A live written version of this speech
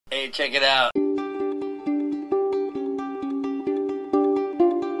Hey, check it out.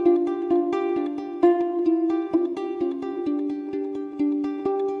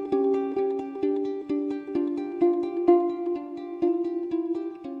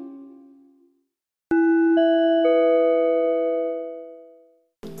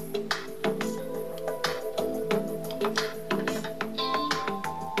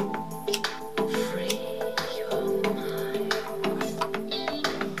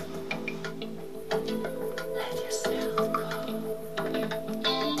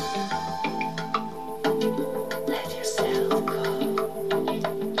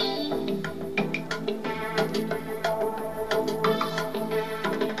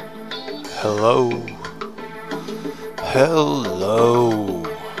 Hello. Hello.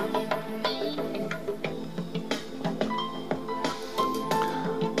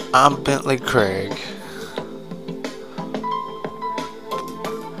 I'm Bentley Craig,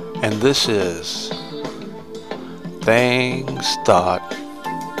 and this is Things Thought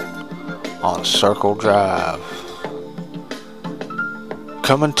on Circle Drive,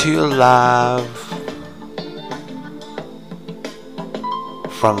 coming to you live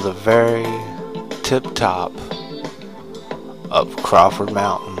from the very tip top of Crawford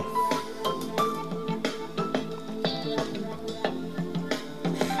Mountain.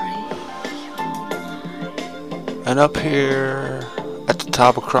 And up here at the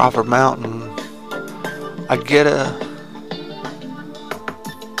top of Crawford Mountain, I get a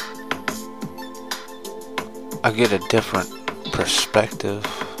different perspective.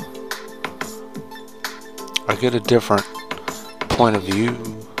 I get a different point of view.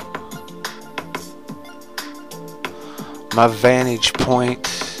 My vantage point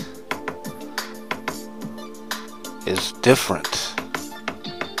is different.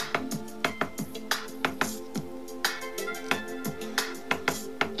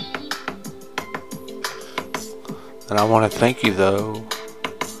 And I want to thank you, though,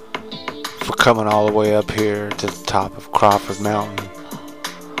 for coming all the way up here to the top of Crawford Mountain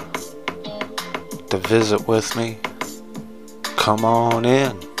to visit with me. Come on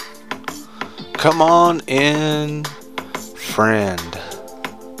in. Come on in, friend.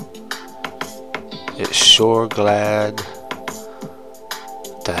 It's sure glad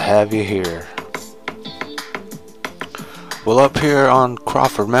to have you here. Well, up here on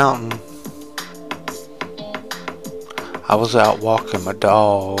Crawford Mountain, I was out walking my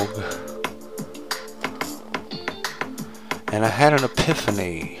dog, and I had an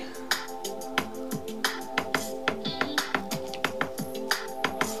epiphany.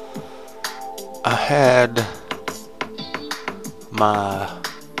 I had my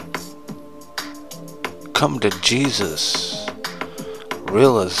come to Jesus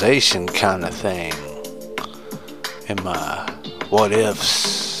realization kind of thing in my what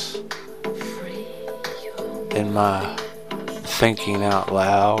ifs, in my thinking out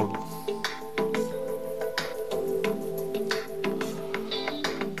loud.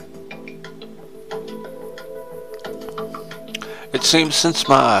 It seems since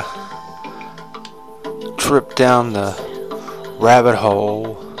my trip down the rabbit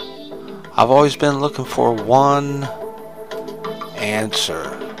hole, I've always been looking for one answer.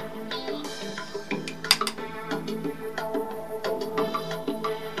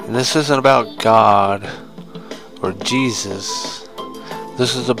 And this isn't about God or Jesus.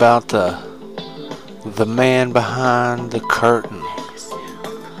 This is about the man behind the curtain.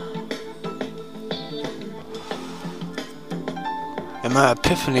 And my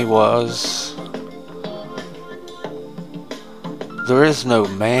epiphany was, there is no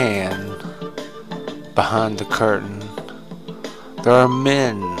man behind the curtain. There are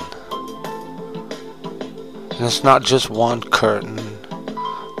men. And it's not just one curtain.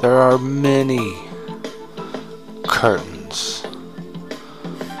 There are many curtains.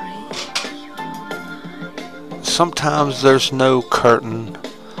 Sometimes there's no curtain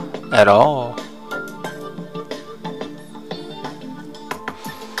at all.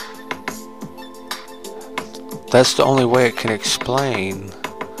 That's the only way it can explain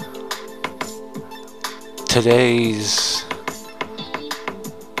today's,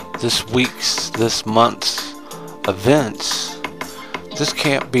 this week's, this month's events. This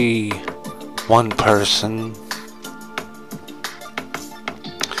can't be one person.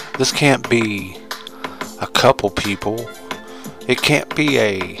 This can't be a couple people. It can't be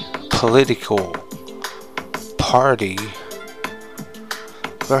a political party.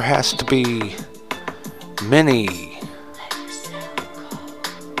 There has to be many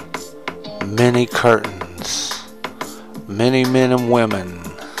curtains, many men and women.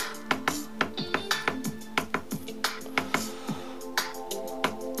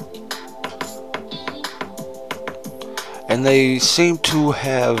 And they seem to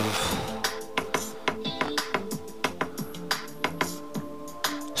have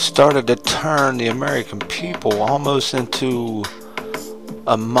started to turn the American people almost into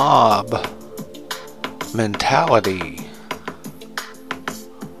a mob mentality.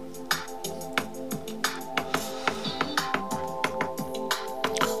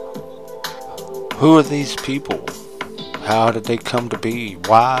 Who are these people? How did they come to be?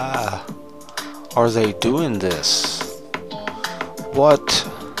 Why are they doing this? What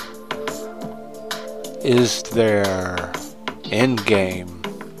is their end game?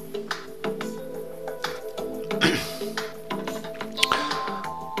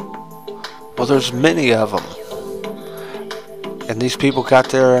 Well, there's many of them. And these people got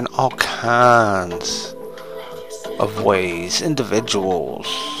there in all kinds of ways. Individuals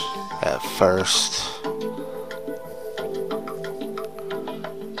at first.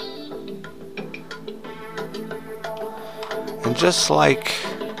 And just like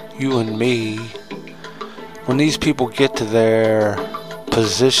you and me, when these people get to their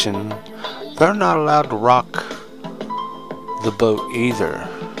position, they're not allowed to rock the boat either.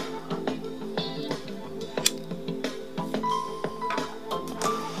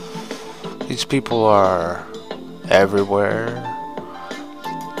 These people are everywhere,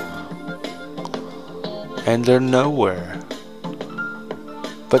 and they're nowhere,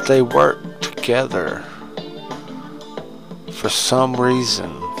 but they work together for some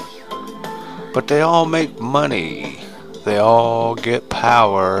reason. But they all make money, they all get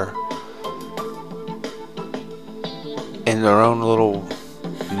power in their own little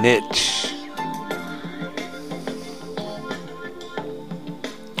niche.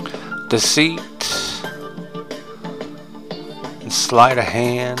 Deceit and sleight of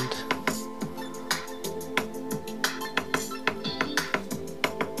hand.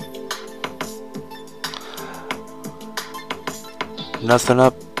 Nothing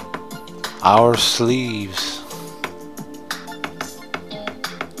up our sleeves.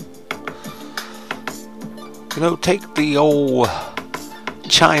 You know, take the old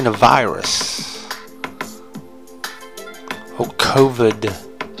China virus. Oh,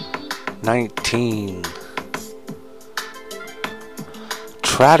 COVID-19.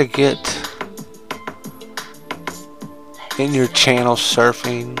 Try to get in your channel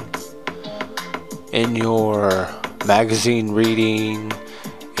surfing, in your magazine reading,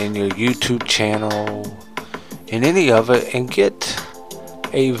 in your YouTube channel, in any of it, and get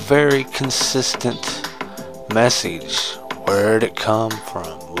a very consistent message. Where did it come from?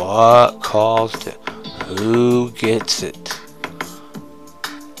 What caused it? Who gets it?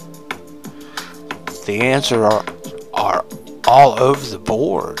 The answers are all over the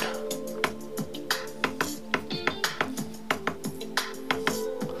board.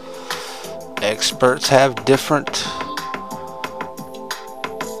 Experts have different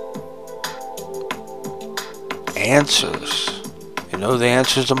answers. You know, the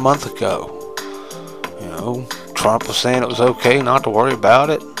answers a month ago. You know, Trump was saying it was okay not to worry about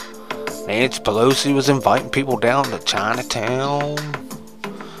it. Nancy Pelosi was inviting people down to Chinatown.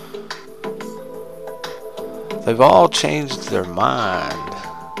 They've all changed their mind.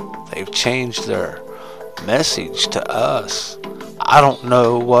 They've changed their message to us. I don't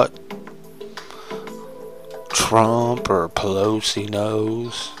know what Trump or Pelosi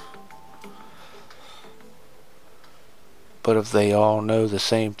knows. But if they all know the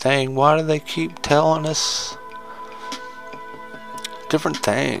same thing, why do they keep telling us different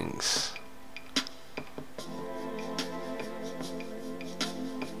things?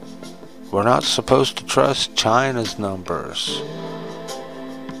 We're not supposed to trust China's numbers.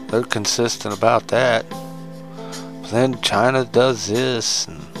 They're consistent about that. But then China does this,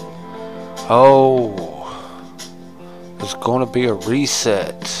 and there's going to be a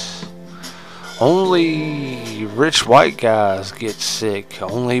reset. Only rich white guys get sick.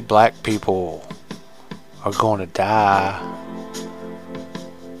 Only black people are going to die.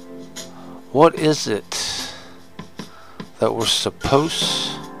 What is it that we're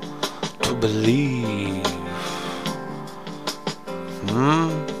supposed to believe?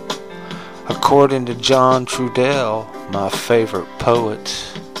 According to John Trudell, my favorite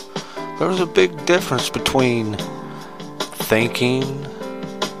poet, there's a big difference between thinking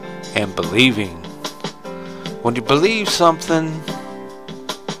and believing. When you believe something,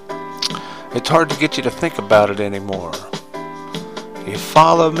 it's hard to get you to think about it anymore. You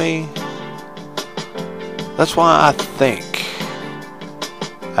follow me? That's why I think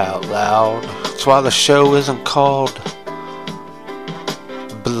out loud. That's why the show isn't called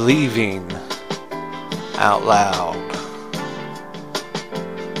Believing Out Loud.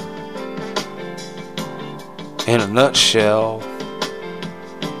 in a nutshell,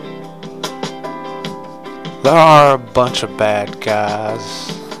 there are a bunch of bad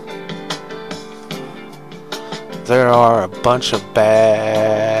guys. There are a bunch of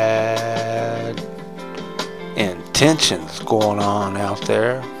bad intentions going on out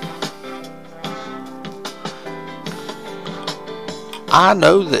there. I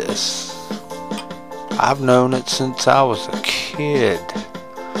know this. I've known it since I was a kid.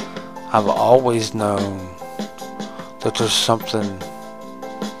 I've always known that there's something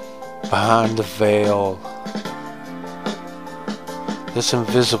behind the veil. This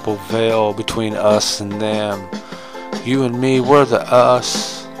invisible veil between us and them. You and me, we're the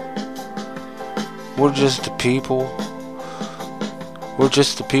us. We're just the people. We're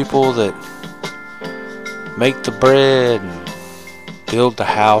just the people that make the bread and build the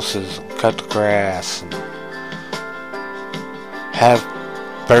houses, and cut the grass, and have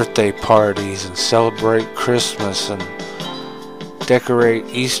birthday parties, and celebrate Christmas, and decorate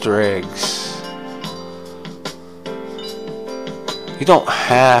Easter eggs. You don't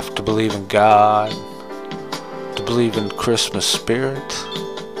have to believe in God to believe in Christmas spirit.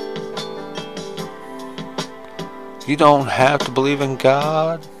 You don't have to believe in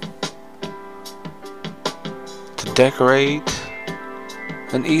God to decorate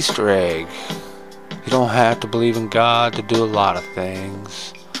an Easter egg. You don't have to believe in God to do a lot of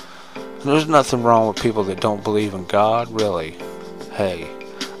things. There's nothing wrong with people that don't believe in God, really. Hey,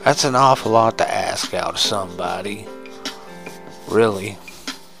 that's an awful lot to ask out of somebody. Really.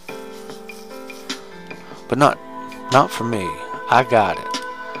 But not for me. I got it.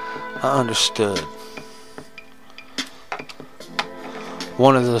 I understood.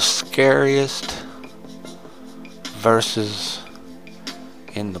 One of the scariest verses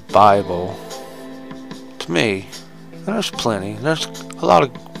in the Bible, to me, there's plenty. There's a lot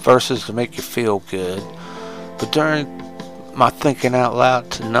of verses to make you feel good. But during my thinking out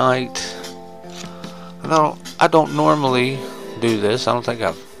loud tonight, I don't normally do this. I don't think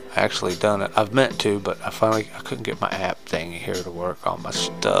I've actually done it. I've meant to, but I couldn't get my app thing here to work on my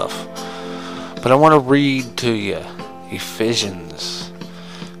stuff. But I want to read to you Ephesians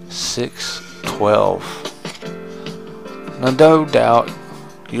 6:12. Now, no doubt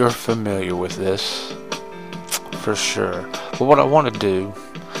you're familiar with this for sure. But what I want to do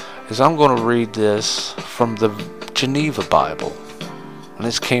is I'm going to read this from the Geneva Bible. And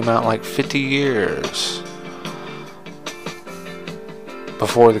this came out like 50 years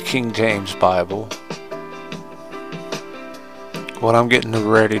before the King James Bible. What I'm getting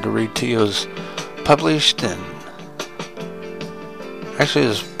ready to read to you is published in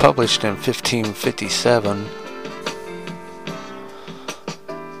 1557.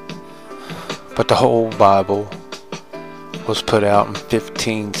 But the whole Bible was put out in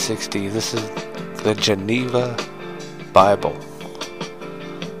 1560. This is the Geneva Bible.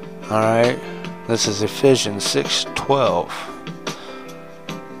 Alright, this is Ephesians 6:12.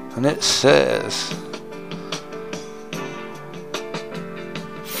 And it says,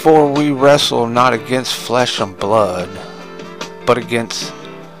 "For we wrestle not against flesh and blood, but against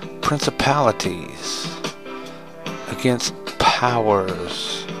principalities, against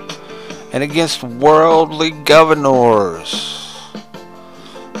powers, and against worldly governors,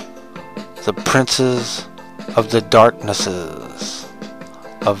 the princes of the darknesses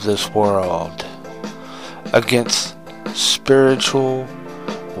of this world, against spiritual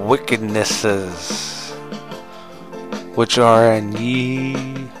wickednesses which are in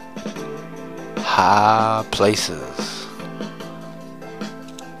ye high places."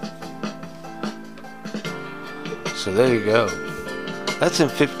 So there you go. That's in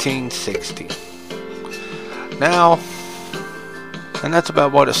 1560. Now, and that's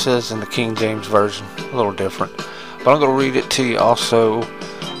about what it says in the King James Version. A little different. But I'm going to read it to you also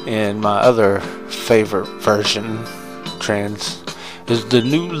in my other favorite version, is the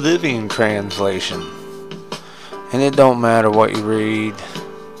New Living Translation. And it don't matter what you read.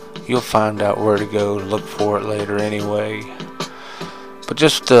 You'll find out where to go to look for it later anyway. But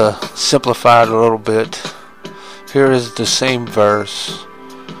just to simplify it a little bit, here is the same verse,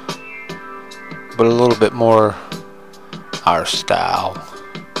 but a little bit more our style.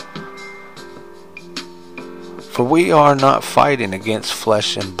 "For we are not fighting against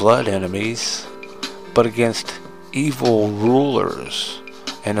flesh and blood enemies, but against evil rulers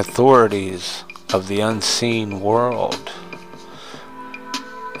and authorities of the unseen world,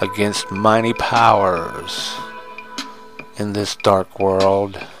 against mighty powers in this dark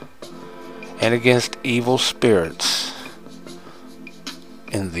world, and against evil spirits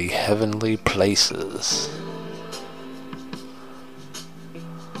in the heavenly places."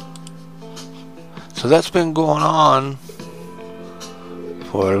 So that's been going on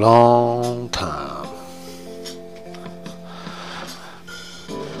for a long time.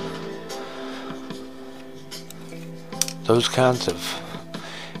 Those kinds of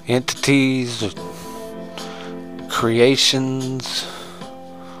entities, creations,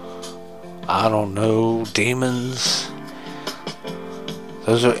 I don't know, demons.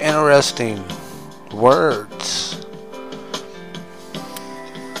 Those are interesting words.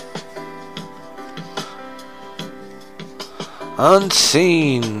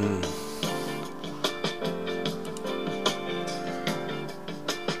 Unseen.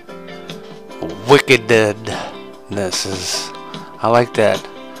 Wickednesses. I like that.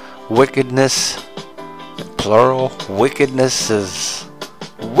 Wickedness, plural. Wickednesses.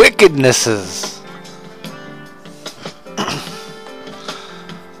 Wickednesses.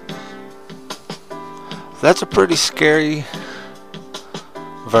 That's a pretty scary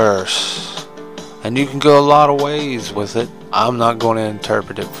verse, and you can go a lot of ways with it. I'm not going to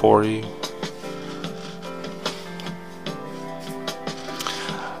interpret it for you.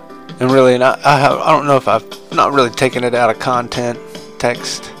 And really, I don't know if I've not really taken it out of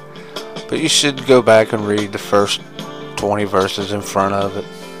text, but you should go back and read the first 20 verses in front of it.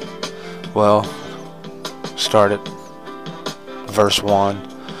 Well, start at verse 1.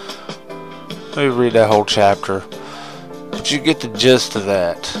 Maybe read that whole chapter, but you get the gist of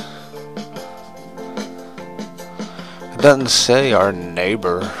that. It doesn't say our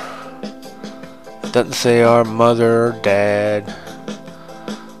neighbor. It doesn't say our mother or dad.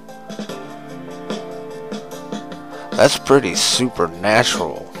 That's pretty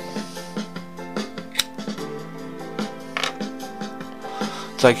supernatural.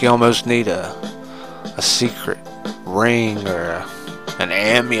 It's like you almost need a secret ring or an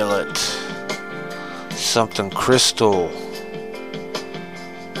amulet. Something crystal.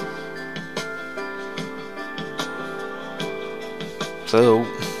 So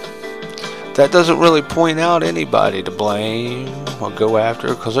that doesn't really point out anybody to blame or go after,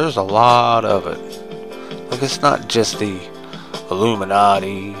 because there's a lot of it. Like, it's not just the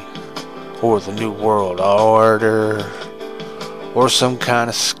Illuminati or the New World Order or some kind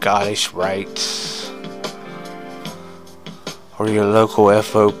of Scottish rites or your local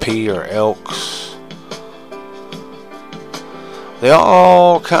FOP or Elks. They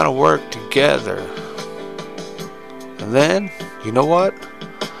all kind of work together. And then, you know what?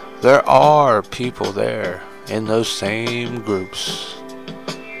 There are people there in those same groups.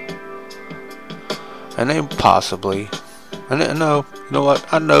 And they possibly, and no, you know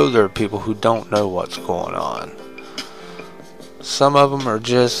what? I know there are people who don't know what's going on. Some of them are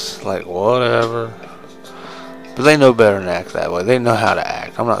just like, whatever. But they know better than to act that way. They know how to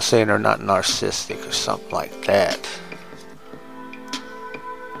act. I'm not saying they're not narcissistic or something like that.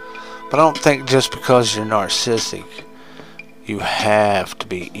 But I don't think just because you're narcissistic, you have to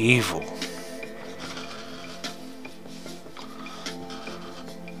be evil.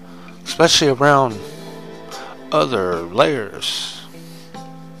 Especially around other layers.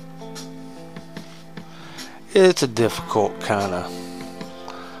 It's a difficult kind of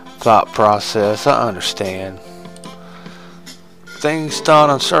thought process. I understand. Things Done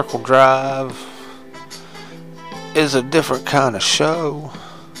on Circle Drive is a different kind of show.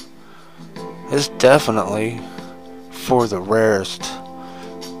 It's definitely for the rarest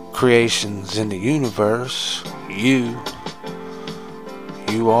creations in the universe. You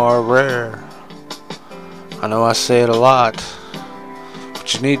are rare. I know I say it a lot,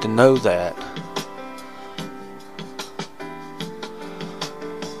 but you need to know that.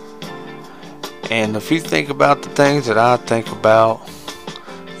 And if you think about the things that I think about,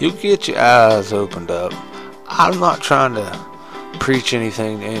 you'll get your eyes opened up. I'm not trying to preach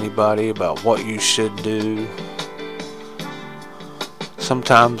anything to anybody about what you should do.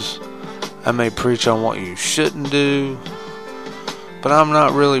 Sometimes I may preach on what you shouldn't do, but I'm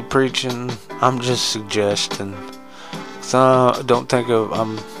not really preaching. I'm just suggesting. So don't think of,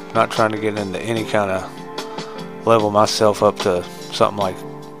 I'm not trying to get into any kind of level myself up to something like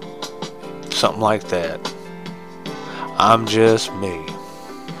that. I'm just me.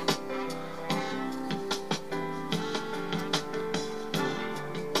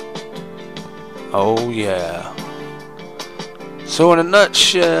 Oh yeah. So in a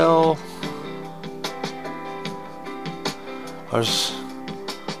nutshell, there's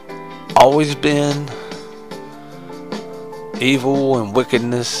always been evil and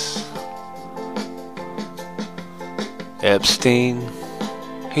wickedness. Epstein,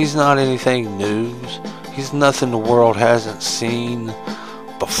 he's not anything new. He's nothing the world hasn't seen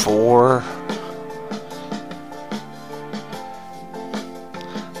before.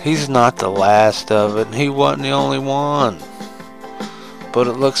 He's not the last of it, and he wasn't the only one. But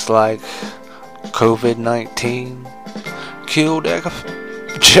it looks like COVID-19 killed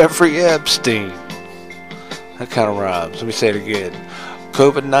Jeffrey Epstein. That kind of rhymes. Let me say it again.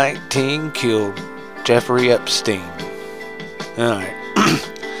 COVID-19 killed Jeffrey Epstein. Alright.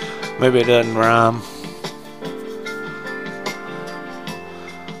 Maybe it doesn't rhyme.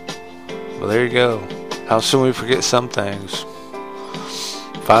 Well, there you go. How soon we forget some things.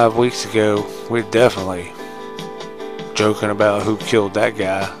 5 weeks ago, we were definitely joking about who killed that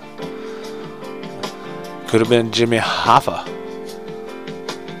guy. Could have been Jimmy Hoffa.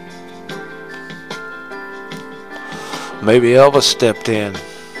 Maybe Elvis stepped in.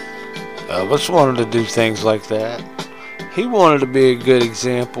 Elvis wanted to do things like that. He wanted to be a good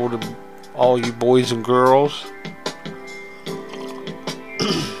example to all you boys and girls.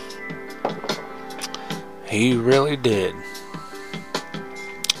 He really did.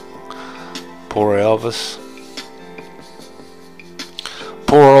 Poor Elvis.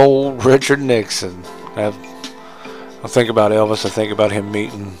 Poor old Richard Nixon. I think about Elvis, I think about him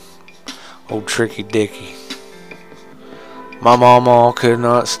meeting old Tricky Dicky. My mama could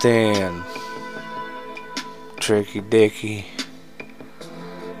not stand Tricky Dicky.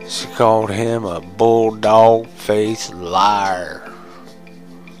 She called him a bulldog-faced liar.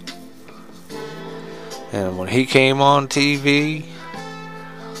 And when he came on TV,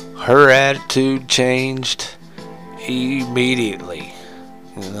 her attitude changed immediately.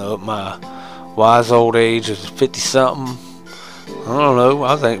 You know, at my wise old age of 50-something, I don't know,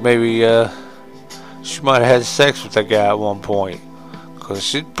 I think maybe she might have had sex with that guy at one point. Because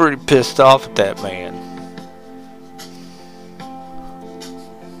she's pretty pissed off at that man.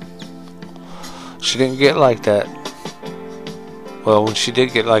 She didn't get like that. Well, when she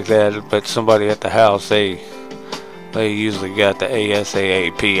did get like that, but somebody at the house, they usually got the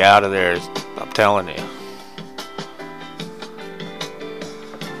ASAP out of there, I'm telling you.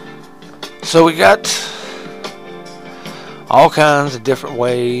 So we got all kinds of different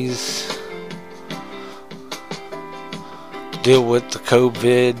ways to deal with the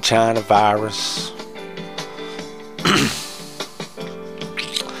COVID China virus.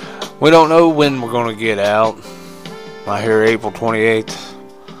 We don't know when we're going to get out. I hear April 28th.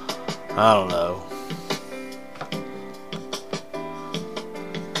 I don't know.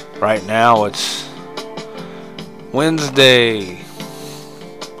 Right now it's Wednesday,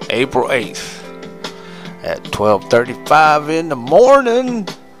 April 8th at 12:35 in the morning.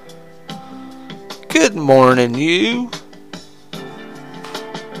 Good morning, you.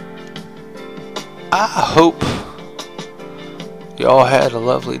 I hope y'all had a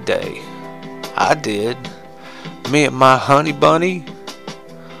lovely day. I did. Me and my honey bunny,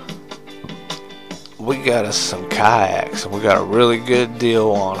 we got us some kayaks and we got a really good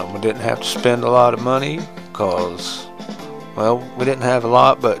deal on them. We didn't have to spend a lot of money because, well, we didn't have a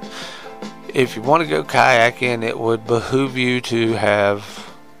lot, but if you want to go kayaking, it would behoove you to have,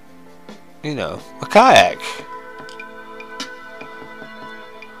 you know, a kayak.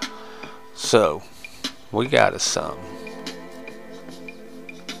 So, we got us some.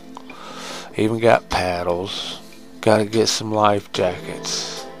 Even got paddles. Gotta get some life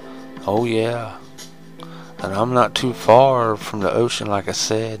jackets. Oh yeah. And I'm not too far from the ocean, like I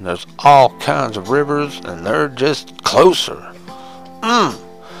said. And there's all kinds of rivers, and they're just closer. I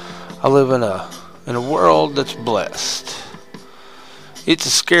live in a world that's blessed. It's a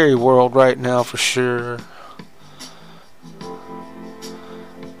scary world right now for sure.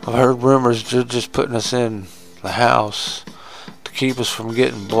 I've heard rumors they're just putting us in the house to keep us from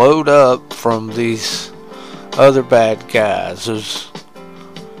getting blowed up from these other bad guys. There's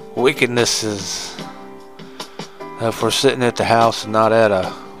wickednesses. If we're sitting at the house and not at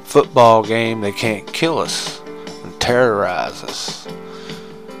a football game, they can't kill us and terrorize us.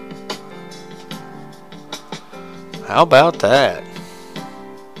 How about that?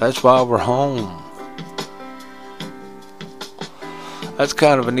 That's why we're home. That's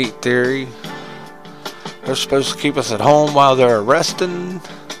kind of a neat theory. They're supposed to keep us at home while they're arresting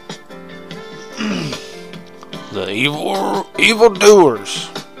the evil doers,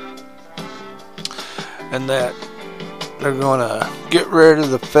 and that they're gonna get rid of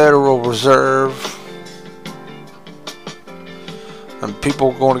the Federal Reserve, and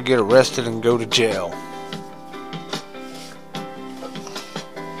people are going to get arrested and go to jail.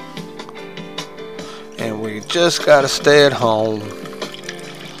 And we just gotta stay at home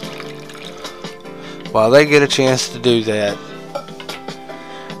while they get a chance to do that.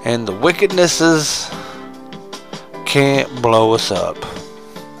 And the wickednesses can't blow us up.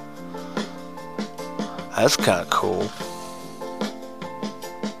 That's kind of cool.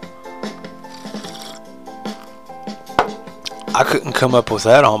 I couldn't come up with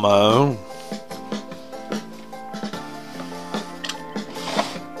that on my own.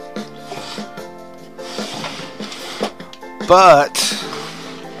 But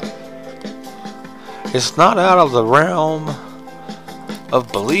it's not out of the realm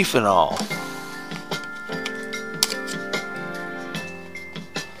of belief and all.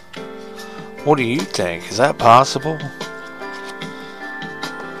 What do you think? Is that possible?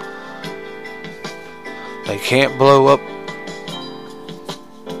 They can't blow up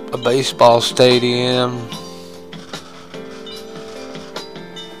a baseball stadium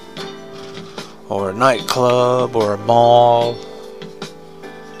or a nightclub or a mall.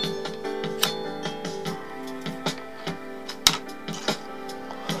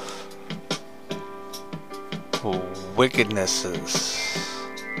 Wickednesses.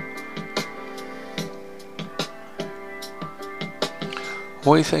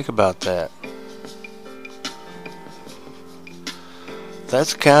 What do you think about that?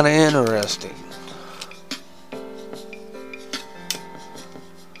 That's kind of interesting.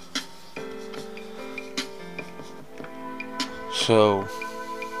 So,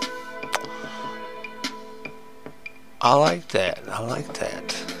 I like that. I like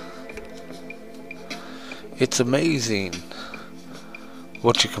that. It's amazing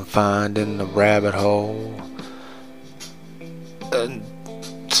what you can find in the rabbit hole. And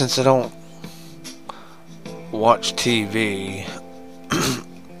since I don't watch TV,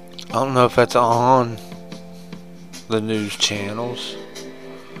 I don't know if that's on the news channels.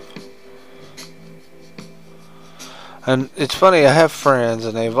 And it's funny, I have friends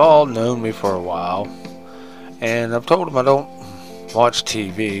and they've all known me for a while, and I've told them I don't watch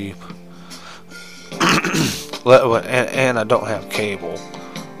TV, and I don't have cable.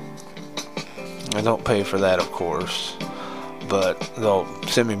 I don't pay for that, of course, but they'll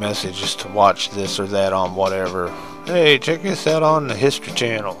send me messages to watch this or that on whatever. Hey, check this out on the History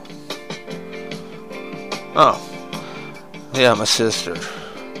Channel. Oh, yeah, my sister.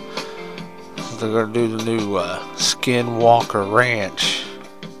 They're going to do the new Skinwalker Ranch.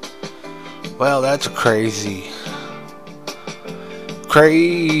 Well, that's crazy.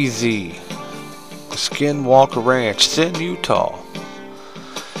 Crazy. Skinwalker Ranch. It's in Utah.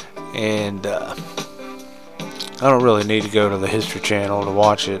 And I don't really need to go to the History Channel to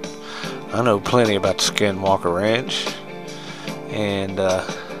watch it. I know plenty about the Skinwalker Ranch. And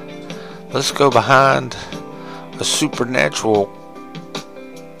let's go behind a supernatural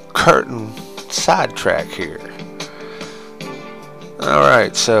curtain sidetrack here.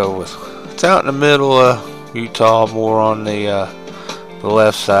 Alright, so it's out in the middle of Utah, more on the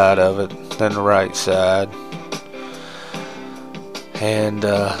left side of it than the right side. And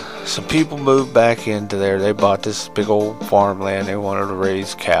some people moved back into there. They bought this big old farmland. They wanted to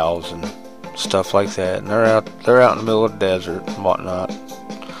raise cows and stuff like that. And they're out in the middle of the desert and whatnot.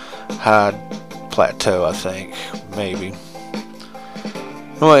 High plateau, I think, maybe.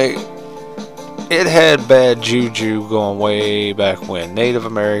 Anyway, it had bad juju going way back when. Native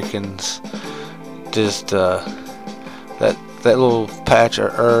Americans just that little patch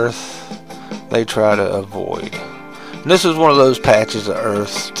of earth they try to avoid. And this is one of those patches of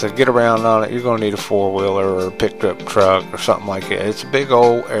earth. To get around on it, you're going to need a four-wheeler or a pickup truck or something like that. It's a big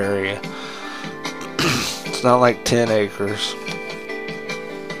old area. It's not like 10 acres.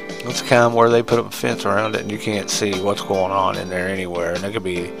 It's kind of where they put up a fence around it and you can't see what's going on in there anywhere. And it could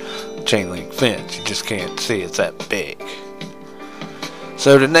be a chain link fence. You just can't see. It's that big.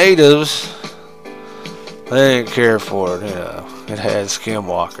 So the natives, they didn't care for it. You know, it had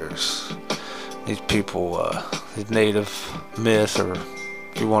skinwalkers. These people, these native myth, or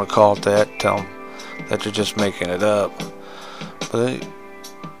if you want to call it that, tell them that they're just making it up. But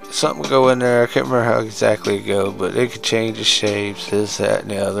something would go in there. I can't remember how exactly it go, but it could change the shapes, this, that,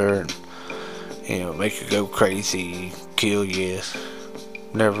 and the other, and you know, make you go crazy, kill you,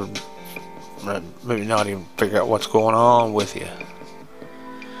 never, maybe not even figure out what's going on with you.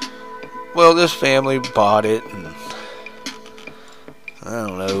 Well, this family bought it, and I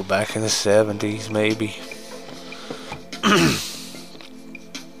don't know, back in the 70s maybe.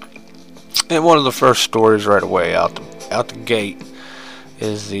 And one of the first stories right away out the gate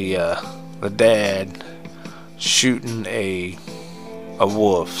is the dad shooting a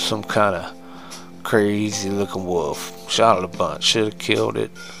wolf, some kind of crazy looking wolf. Shot it a bunch, should have killed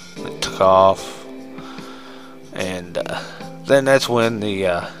it. It took off, and then that's when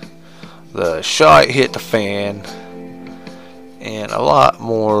the shot hit the fan, and a lot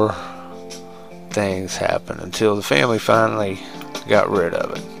more things happened until the family finally got rid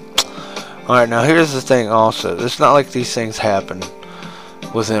of it. Alright, now here's the thing also. It's not like these things happen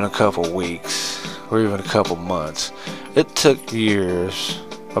within a couple weeks or even a couple months. It took years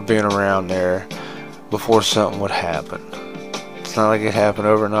of being around there before something would happen. It's not like it happened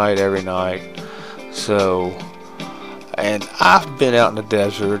overnight every night. So, and I've been out in the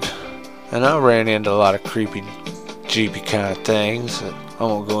desert, and I ran into a lot of creepy, jeepy kind of things that I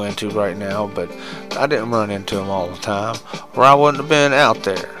won't go into right now, but I didn't run into them all the time, or I wouldn't have been out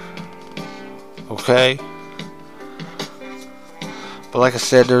there. Okay? But like I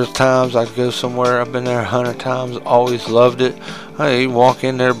said, there's times I'd go somewhere, I've been there 100 times, always loved it. I'd walk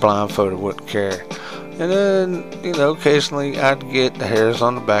in there blindfolded, wouldn't care. And then, occasionally I'd get the hairs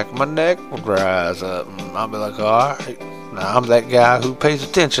on the back of my neck would rise up. And I'd be like, alright, now I'm that guy who pays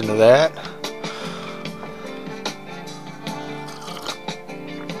attention to that.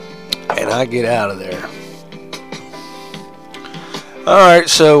 And I get out of there. Alright,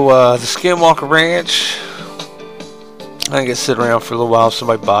 so the Skinwalker Ranch, I get sit around for a little while.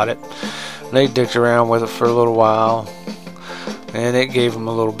 Somebody bought it. And they dicked around with it for a little while. And it gave them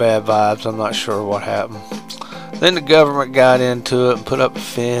a little bad vibes. I'm not sure what happened. Then the government got into it and put up a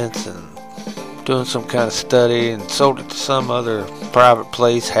fence and doing some kind of study and sold it to some other private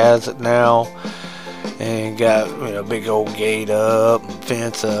place. Has it now and got a big old gate up and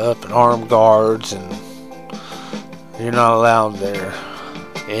fence up and armed guards, and you're not allowed there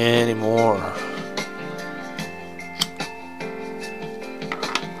anymore.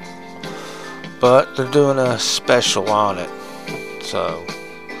 But they're doing a special on it. So,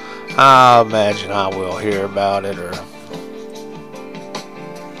 I imagine I will hear about it or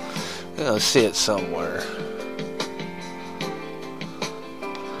see it somewhere.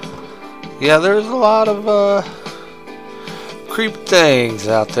 Yeah, there's a lot of creepy things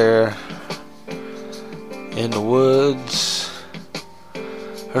out there in the woods.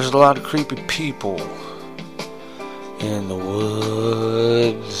 There's a lot of creepy people in the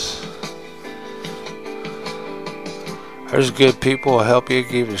woods. There's good people who help you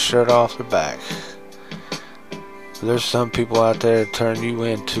give your shirt off your back. But there's some people out there that turn you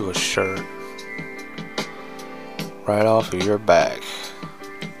into a shirt right off of your back.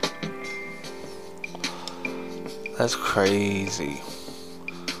 That's crazy.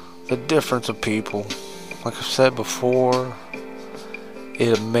 The difference of people. Like I've said before,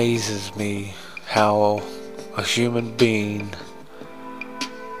 it amazes me how a human being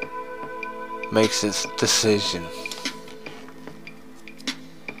makes its decision.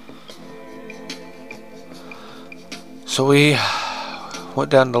 So we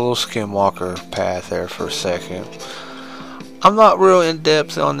went down the little Skinwalker path there for a second. I'm not real in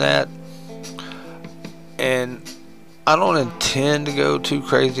depth on that, and I don't intend to go too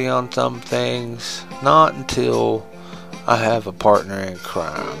crazy on some things, not until I have a partner in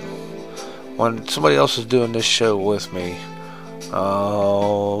crime. When somebody else is doing this show with me,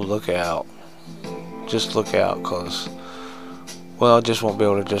 oh, look out. Just look out, because, well, I just won't be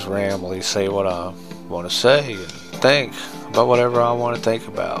able to just randomly say what I want to say and think about whatever I want to think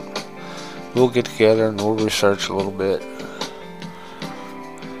about. We'll get together and we'll research a little bit.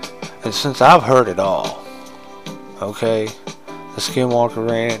 And since I've heard it all, okay, the Skinwalker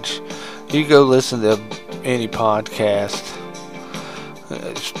Ranch, you go listen to any podcast.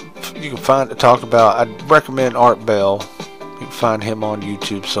 You can find it talk about. I'd recommend Art Bell. You can find him on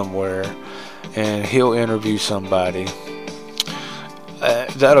YouTube somewhere, and he'll interview somebody.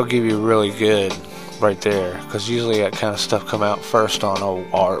 That'll give you really good right there, because usually that kind of stuff come out first on old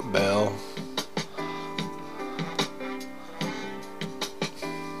Art Bell.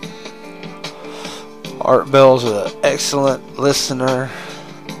 Art Bell's an excellent listener,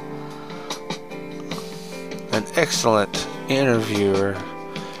 an excellent interviewer,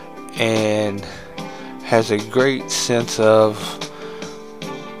 and has a great sense of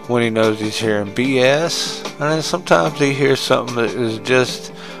when he knows he's hearing BS, and then sometimes he hears something that is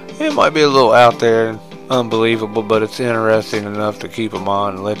just, it might be a little out there and unbelievable, but it's interesting enough to keep him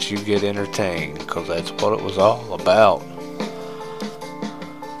on and let you get entertained, because that's what it was all about.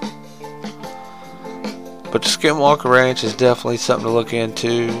 But the Skinwalker Ranch is definitely something to look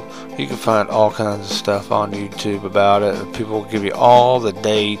into. You can find all kinds of stuff on YouTube about it. People will give you all the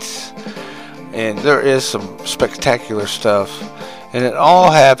dates, and there is some spectacular stuff. And it all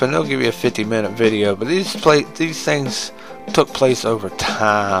happened. They'll give you a 50-minute video, but these things took place over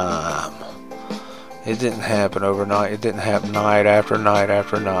time. It didn't happen overnight. It didn't happen night after night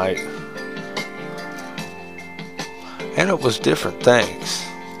after night. And it was different things.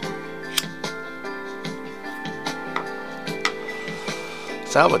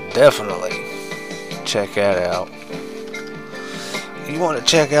 So I would definitely check that out. You want to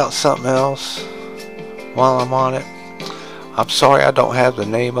check out something else while I'm on it? I'm sorry I don't have the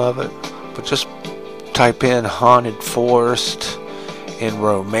name of it, but just type in haunted forest in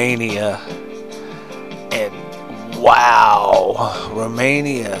Romania, and wow,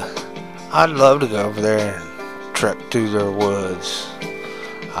 Romania. I'd love to go over there and trek through their woods.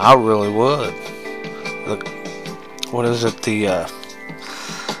 I really would. Look, what is it?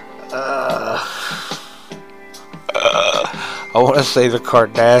 I want to say the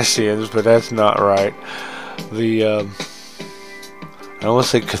Kardashians, but that's not right. I want to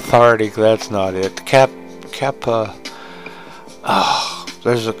say cathartic. That's not it. Kappa. Oh,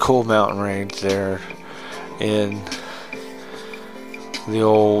 there's a cool mountain range there in the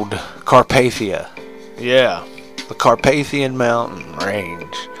old Carpathia. Yeah, the Carpathian mountain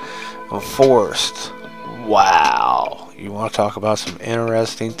range. A forest. Wow. You want to talk about some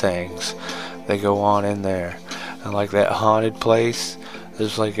interesting things that go on in there. And like that haunted place,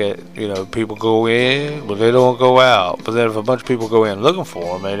 there's like people go in, but they don't go out. But then if a bunch of people go in looking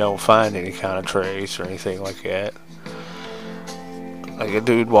for them, they don't find any kind of trace or anything like that. Like a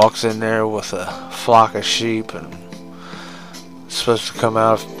dude walks in there with a flock of sheep and supposed to come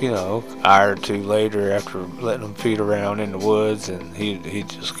out, an hour or two later after letting them feed around in the woods, and he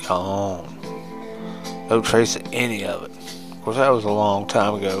just gone. No trace of any of it. Of course, that was a long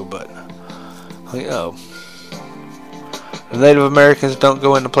time ago, but the Native Americans don't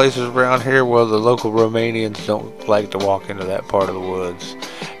go into places around here. Well, the local Romanians don't like to walk into that part of the woods.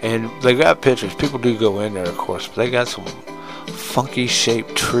 And they got pictures. People do go in there, of course, but they got some funky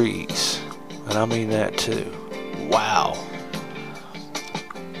shaped trees. And I mean that too. Wow.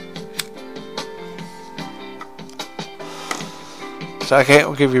 So I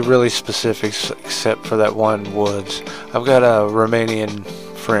can't give you really specifics except for that one woods. I've got a Romanian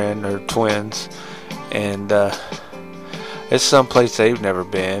friend, or twins, and it's someplace they've never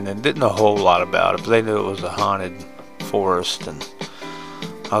been and didn't know a whole lot about it, but they knew it was a haunted forest, and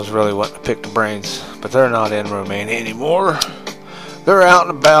I was really wanting to pick the brains, but they're not in Romania anymore. They're out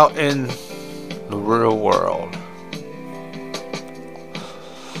and about in the real world.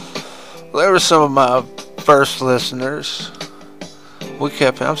 Well, they were some of my first listeners.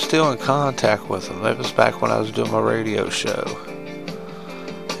 I'm still in contact with them. That was back when I was doing my radio show.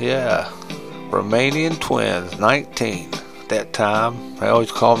 Yeah. Romanian twins, 19. At that time, they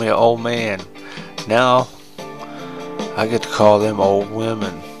always called me an old man. Now, I get to call them old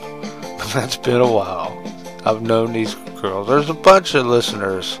women. That's been a while. I've known these girls. There's a bunch of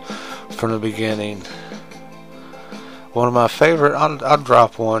listeners from the beginning. One of my favorite, I'll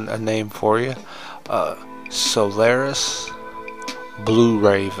drop a name for you. Solaris Blue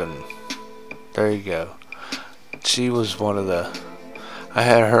Raven. There you go. She was I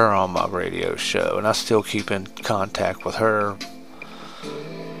had her on my radio show, and I still keep in contact with her.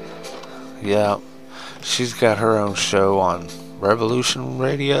 Yeah, she's got her own show on Revolution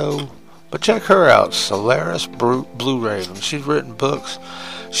Radio, but check her out, Solaris Blue Raven. She's written books.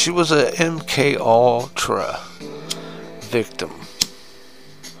 She was a MK Ultra victim.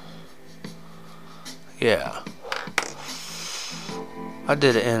 Yeah. I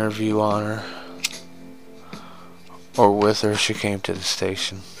did an interview on her, or with her. She came to the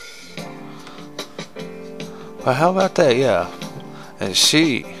station. Well, how about that? Yeah, and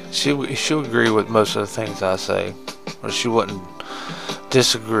she'll agree with most of the things I say, or she wouldn't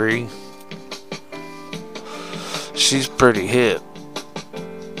disagree. She's pretty hip.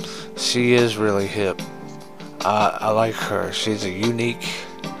 She is really hip. I like her. She's a unique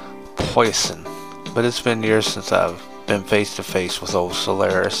person. But it's been years since I've been face to face with old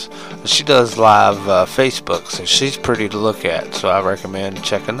Solaris. She does live Facebook, so she's pretty to look at, so I recommend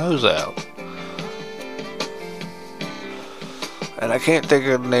checking those out. And I can't think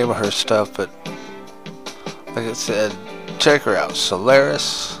of the name of her stuff, but like I said, check her out,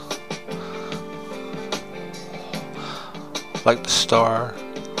 Solaris, like the star,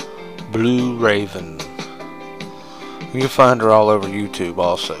 Blue Raven. You can find her all over YouTube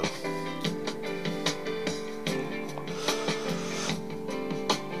also.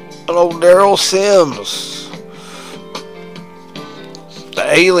 Old Daryl Sims, the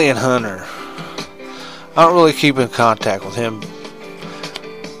alien hunter. I don't really keep in contact with him.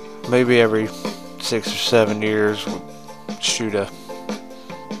 Maybe every 6 or 7 years we'll shoot a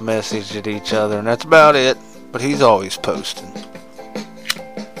message at each other, and that's about it. But he's always posting.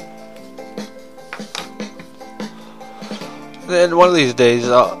 Then one of these days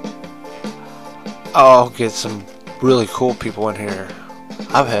I'll get some really cool people in here.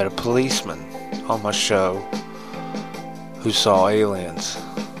 I've had a policeman on my show who saw aliens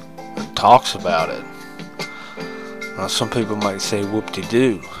and talks about it. Now, some people might say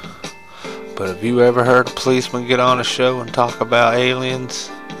whoop-de-doo, but have you ever heard a policeman get on a show and talk about aliens?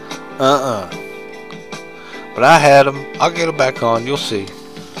 But I had them. I'll get them back on. You'll see.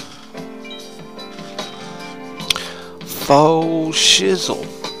 Faux shizzle.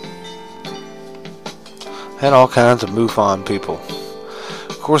 Had all kinds of MUFON people.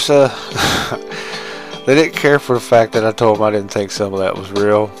 Of course, they didn't care for the fact that I told them I didn't think some of that was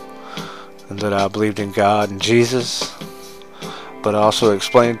real, and that I believed in God and Jesus. But I also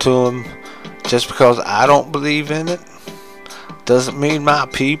explained to them, just because I don't believe in it doesn't mean my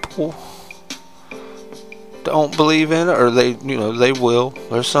people don't believe in it, or they will.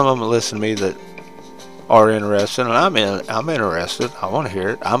 There's some of them that listen to me that are interested, and I'm interested. I want to hear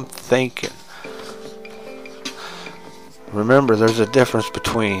it. I'm thinking. Remember, there's a difference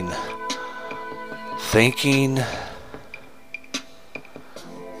between thinking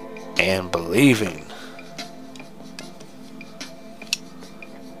and believing.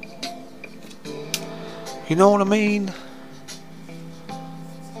 You know what I mean?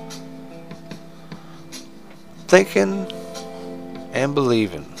 Thinking and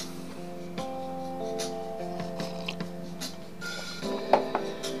believing.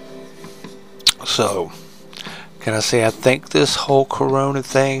 So, can I say I think this whole corona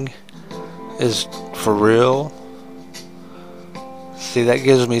thing is for real? See, that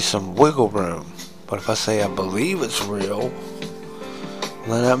gives me some wiggle room. But if I say I believe it's real,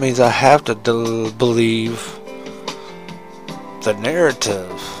 then that means I have to believe the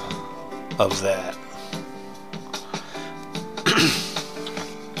narrative of that.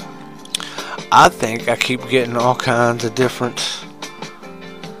 I think I keep getting all kinds of different...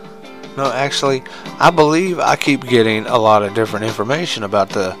 No, actually, I believe I keep getting a lot of different information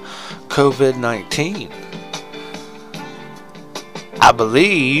about the COVID-19. I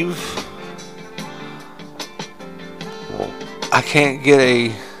believe... Well, I can't get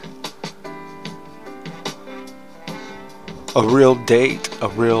a real date, a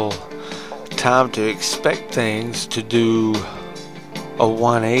real time to expect things to do a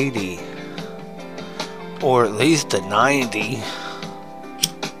 180, or at least a 90.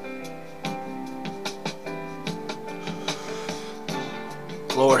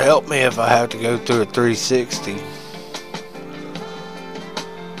 Lord help me if I have to go through a 360.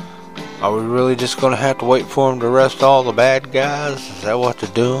 Are we really just going to have to wait for them to arrest all the bad guys? Is that what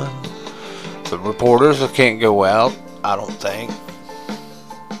they're doing? The reporters can't go out, I don't think.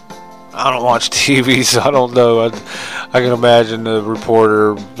 I don't watch TV, so I don't know. I can imagine the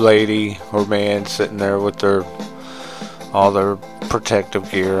reporter lady or man sitting there with all their protective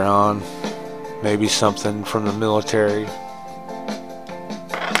gear on. Maybe something from the military.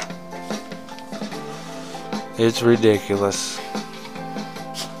 It's ridiculous.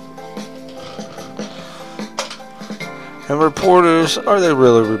 And reporters, are they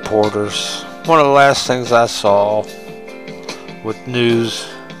really reporters? One of the last things I saw with news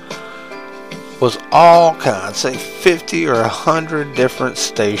was all kinds, say 50 or 100 different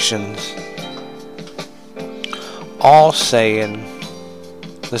stations, all saying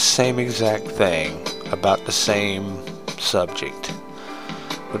the same exact thing about the same subject,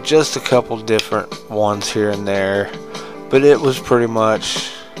 with just a couple different ones here and there. But it was pretty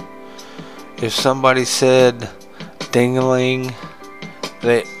much, if somebody said ding-a-ling,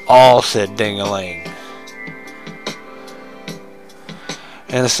 they all said ding-a-ling.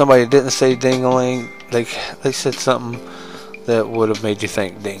 And if somebody didn't say ding-a-ling, they said something that would have made you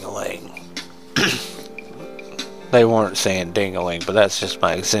think ding-a-ling. They weren't saying ding-a-ling, but that's just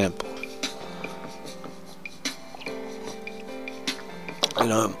my example. You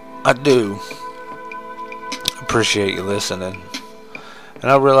know, I do appreciate you listening.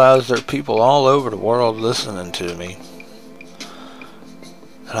 And I realize there are people all over the world listening to me.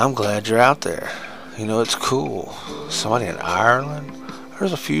 And I'm glad you're out there. You know, it's cool. Somebody in Ireland.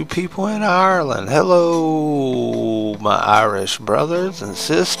 There's a few people in Ireland. Hello, my Irish brothers and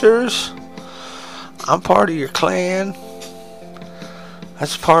sisters. I'm part of your clan.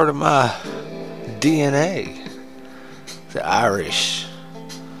 That's part of my DNA. The Irish.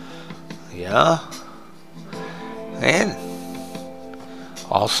 Yeah. And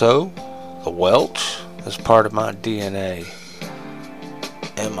also, the Welsh is part of my DNA.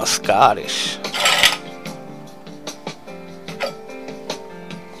 And my Scottish.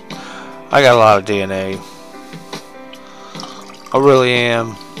 I got a lot of DNA. I really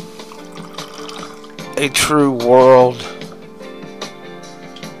am a true world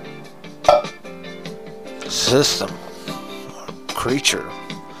system, creature.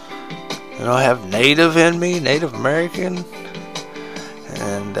 You know, I have Native in me, Native American,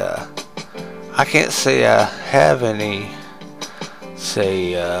 and I can't say I have any,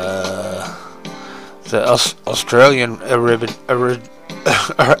 say, the Australian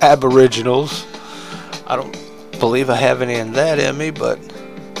Aboriginals. I don't believe I have any of that in me, but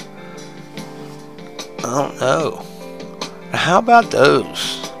I don't know. Now, how about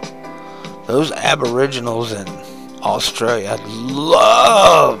those Aboriginals in Australia? I'd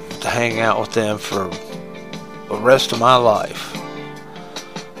love to hang out with them for the rest of my life.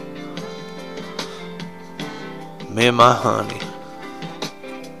 Me and my honey.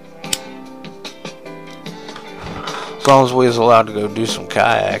 As long as we was allowed to go do some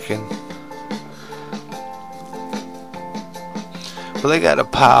kayaking. But they got a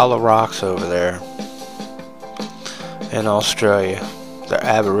pile of rocks over there in Australia. Their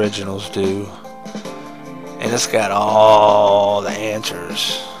Aboriginals do. And it's got all the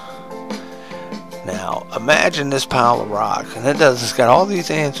answers. Now, imagine this pile of rock. And it's got all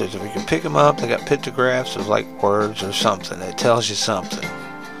these answers. If you can pick them up, they got pictographs of like words or something. It tells you something.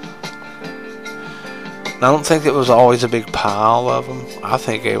 I don't think it was always a big pile of them. I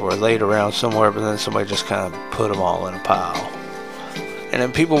think they were laid around somewhere, but then somebody just kind of put them all in a pile. And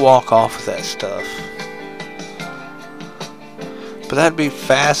then people walk off with that stuff. But that'd be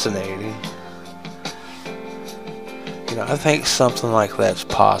fascinating. You know, I think something like that's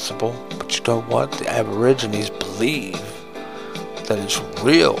possible. But you know what? The Aborigines believe that it's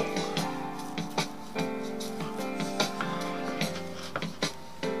real.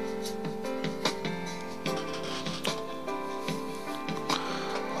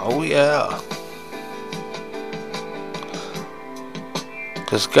 Oh yeah.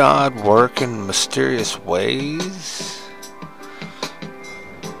 Does God work in mysterious ways?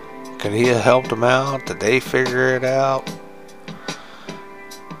 Could he have helped them out? Did they figure it out?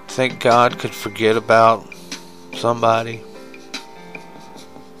 Think God could forget about somebody?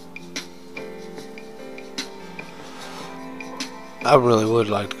 I really would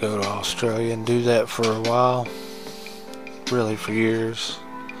like to go to Australia and do that for a while. Really, for years.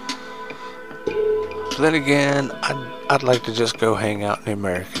 But then again, I'd like to just go hang out in the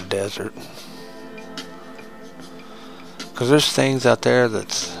American desert. Because there's things out there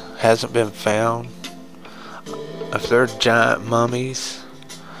that hasn't been found. If they're giant mummies,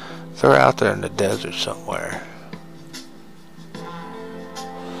 they're out there in the desert somewhere.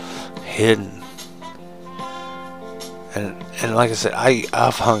 Hidden. And like I said,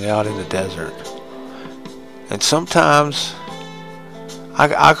 I've hung out in the desert. And sometimes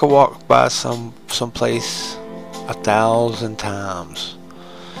I could walk by some place 1,000 times.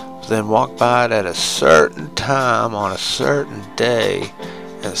 Then walk by it at a certain time on a certain day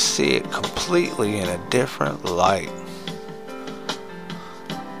and see it completely in a different light.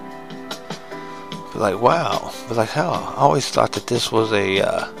 Be like, wow. Be like, how? I always thought that this was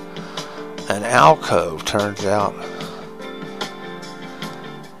an alcove. Turns out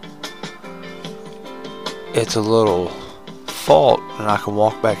it's a little fault, and I can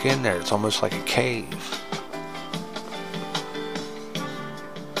walk back in there. It's almost like a cave.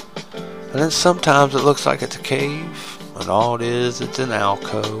 And then sometimes it looks like it's a cave, and all it is, it's an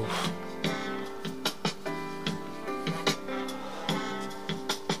alcove.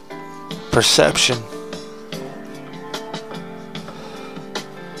 Perception.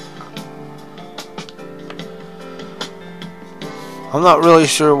 I'm not really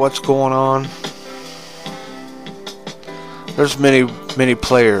sure what's going on. There's many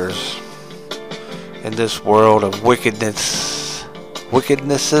players in this world of wickednesses.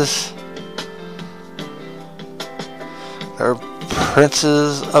 They're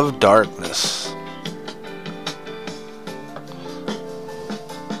princes of darkness.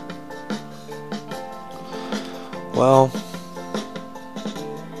 Well,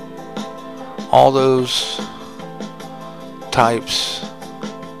 all those types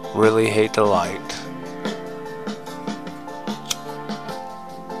really hate the light.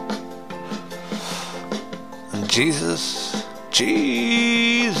 And Jesus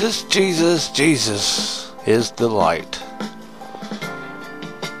is the light.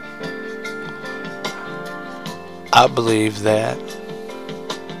 I believe that.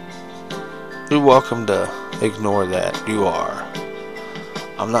 You're welcome to ignore that. You are.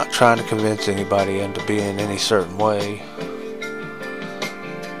 I'm not trying to convince anybody into being any certain way.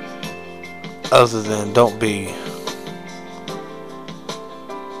 Other than don't be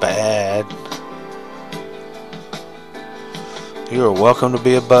bad. You are welcome to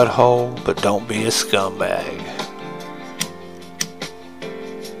be a butthole, but don't be a scumbag.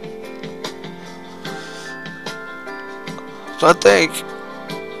 So I think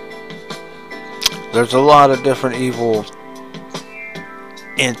there's a lot of different evil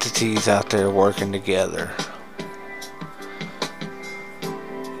entities out there working together.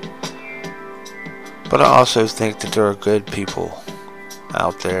 But I also think that there are good people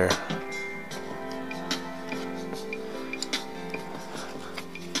out there.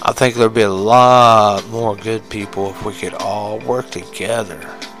 I think there'd be a lot more good people if we could all work together.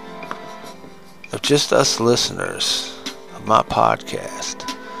 If just us listeners of my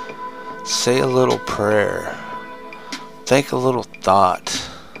podcast say a little prayer, think a little thought.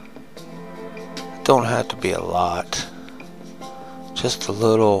 It don't have to be a lot. Just a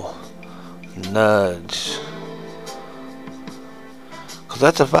little nudge. Because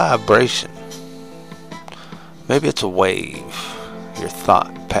that's a vibration. Maybe it's a wave. Your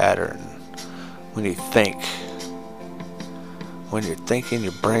thought pattern. When you think. When you're thinking,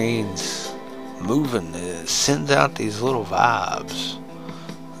 your brain's moving. It sends out these little vibes.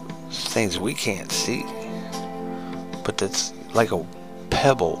 Things we can't see. But that's like a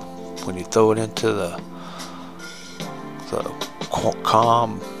pebble when you throw it into the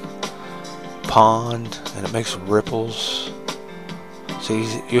calm pond and it makes ripples. So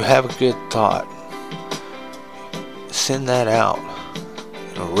you have a good thought. Send that out.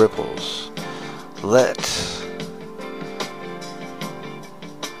 Ripples. Let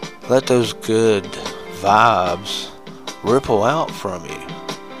those good vibes ripple out from you.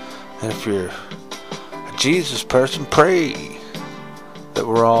 And if you're a Jesus person, pray that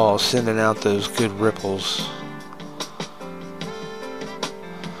we're all sending out those good ripples.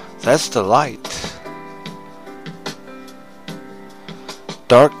 That's the light.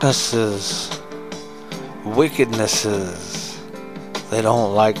 Darknesses, wickednesses, they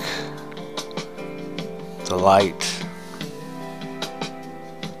don't like the light.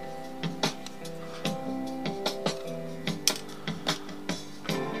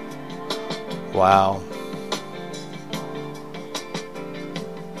 Wow.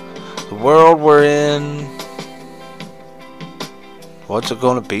 The world we're in, what's it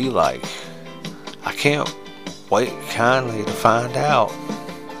going to be like? I can't wait kindly to find out.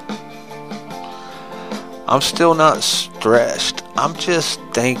 I'm still not stressed. I'm just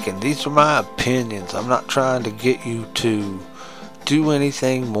thinking. These are my opinions. I'm not trying to get you to do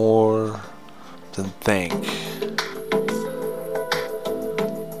anything more than think.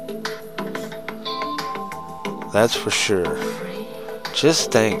 That's for sure.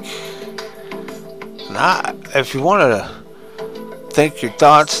 Just think. And if you want to think your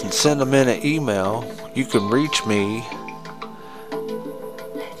thoughts and send them in an email, you can reach me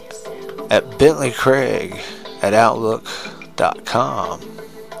at bentleycraig@outlook.com.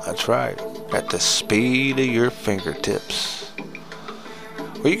 That's right. At the speed of your fingertips.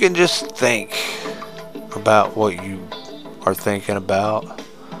 Or you can just think about what you are thinking about,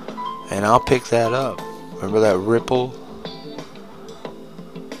 and I'll pick that up. Remember that ripple?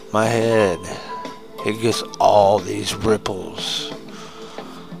 My head, it gets all these ripples.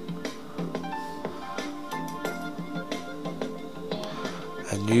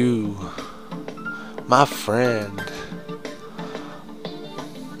 And you, my friend,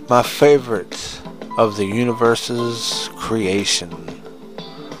 my favorite of the universe's creation.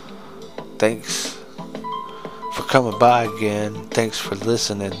 Thanks for coming by again. Thanks for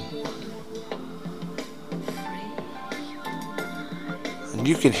listening. And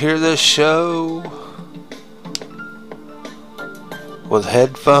you can hear this show with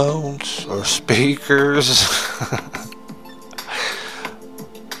headphones or speakers.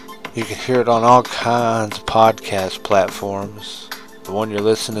 You can hear it on all kinds of podcast platforms. The one you're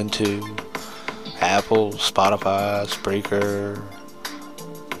listening to, Apple, Spotify, Spreaker,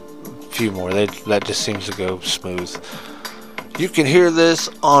 a few more. That just seems to go smooth. You can hear this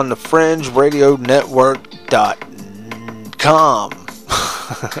on the FringeRadioNetwork.com.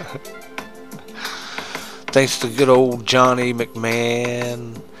 Thanks to good old Johnny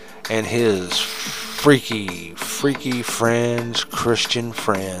McMahon and his freaky friends, Christian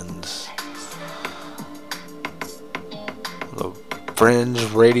friends. The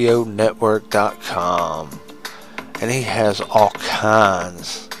FringeRadioNetwork.com. And he has all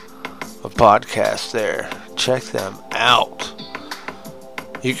kinds of podcasts there. Check them out.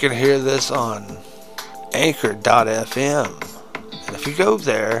 You can hear this on Anchor.fm. And if you go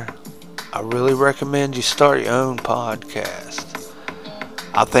there, I really recommend you start your own podcast.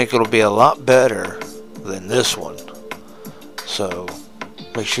 I think it'll be a lot better than this one. So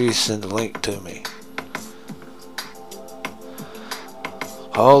make sure you send a link to me.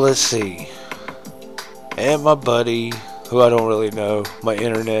 Oh, let's see. And my buddy, who I don't really know, my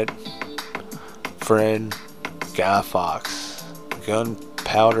internet friend, Guy Fox,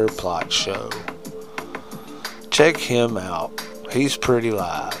 Gunpowder Plot Show. Check him out. He's pretty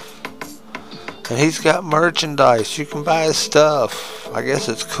live. And he's got merchandise. You can buy his stuff. I guess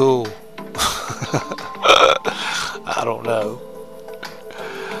it's cool. I don't know.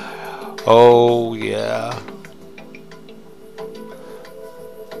 Oh, yeah.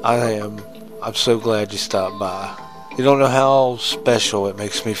 I am. I'm so glad you stopped by. You don't know how special it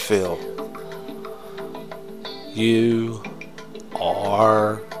makes me feel. You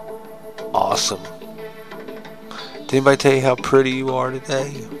are awesome. Did anybody tell you how pretty you are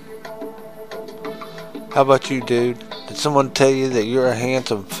today? How about you, dude? Did someone tell you that you're a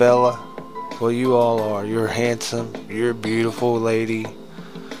handsome fella? Well, you all are. You're handsome. You're a beautiful lady.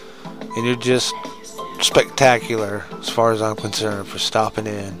 And you're just spectacular as far as I'm concerned for stopping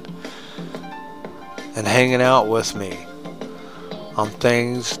in and hanging out with me on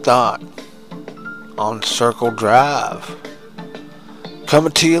Things Dot on Circle Drive.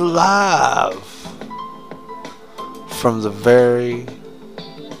 Coming to you live from the very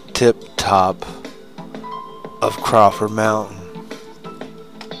tip top of Crawford Mountain.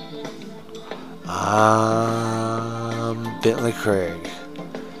 I'm Bentley Craig.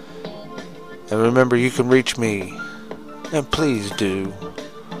 And remember, you can reach me, and please do,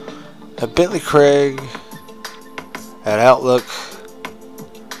 at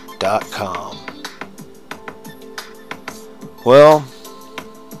bentleycraig@outlook.com. Well,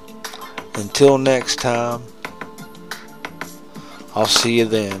 until next time, I'll see you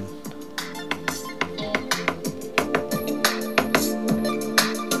then.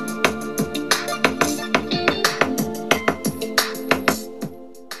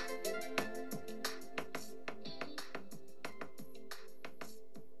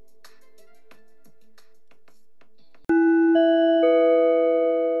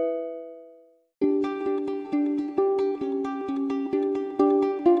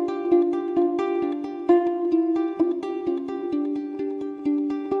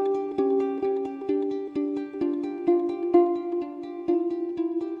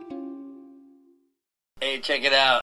 Hey, check it out.